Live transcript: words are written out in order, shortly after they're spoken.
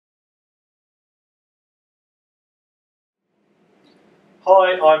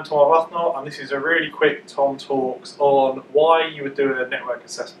Hi, I'm Tom Arbuthnot, and this is a really quick Tom Talks on why you would do a network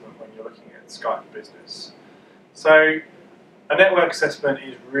assessment when you're looking at Skype Business. So, a network assessment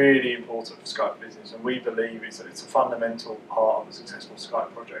is really important for Skype Business, and we believe it's a fundamental part of a successful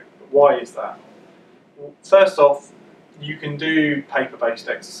Skype project. But why is that? Well, first off, you can do paper-based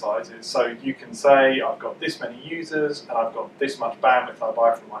exercises. So you can say, I've got this many users, and I've got this much bandwidth I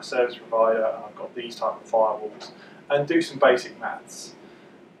buy from my service provider, and I've got these type of firewalls, and do some basic maths.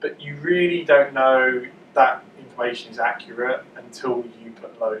 But you really don't know that information is accurate until you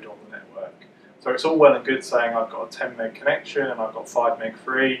put load on the network. So it's all well and good saying I've got a 10 meg connection and I've got 5 meg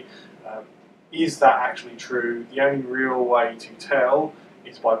free. Is that actually true? The only real way to tell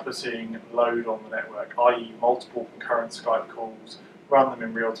is by putting load on the network, i.e. multiple concurrent Skype calls, run them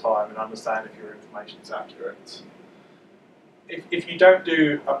in real time and understand if your information is accurate. If you don't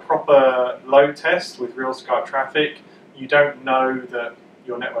do a proper load test with real Skype traffic, you don't know that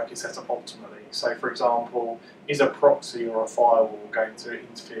your network is set up optimally. So for example, is a proxy or a firewall going to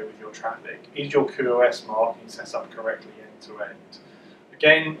interfere with your traffic? Is your QoS marking set up correctly end to end?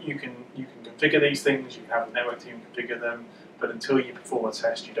 Again, you can configure these things, you can have the network team configure them, but until you perform a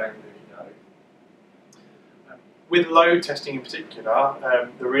test, you don't really know. With load testing in particular,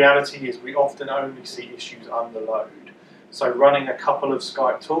 the reality is we often only see issues under load. So running a couple of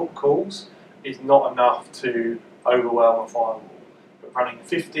Skype talk calls is not enough to overwhelm a firewall. But running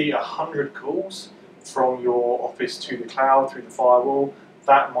 50, 100 calls from your office to the cloud through the firewall,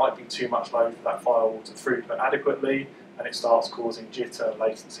 that might be too much load for that firewall to throughput adequately, and it starts causing jitter,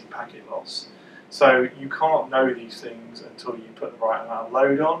 latency, packet loss. So you can't know these things until you put the right amount of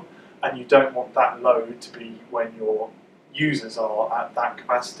load on, and you don't want that load to be when your users are at that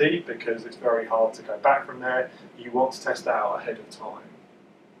capacity, because it's very hard to go back from there. You want to test out ahead of time.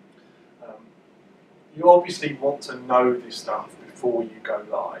 You obviously want to know this stuff before you go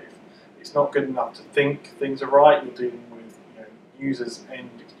live. It's not good enough to think things are right. You're dealing with users' end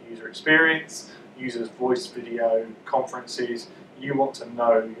user experience, users' voice, video, conferences. You want to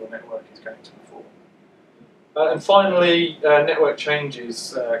know your network is going to perform. And finally, network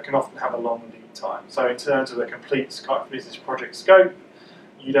changes can often have a long lead time. So in terms of the complete Skype Business project scope,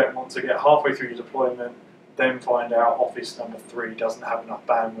 you don't want to get halfway through your deployment, then find out Office number 3 doesn't have enough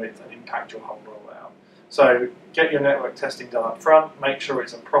bandwidth and impact your whole rollout. So get your network testing done up front, make sure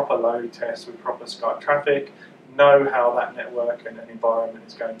it's a proper load test with proper Skype traffic, know how that network and environment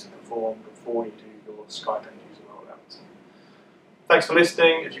is going to perform before you do your Skype end user rollout. Thanks for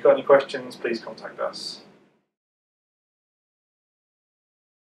listening. If you've got any questions, please contact us.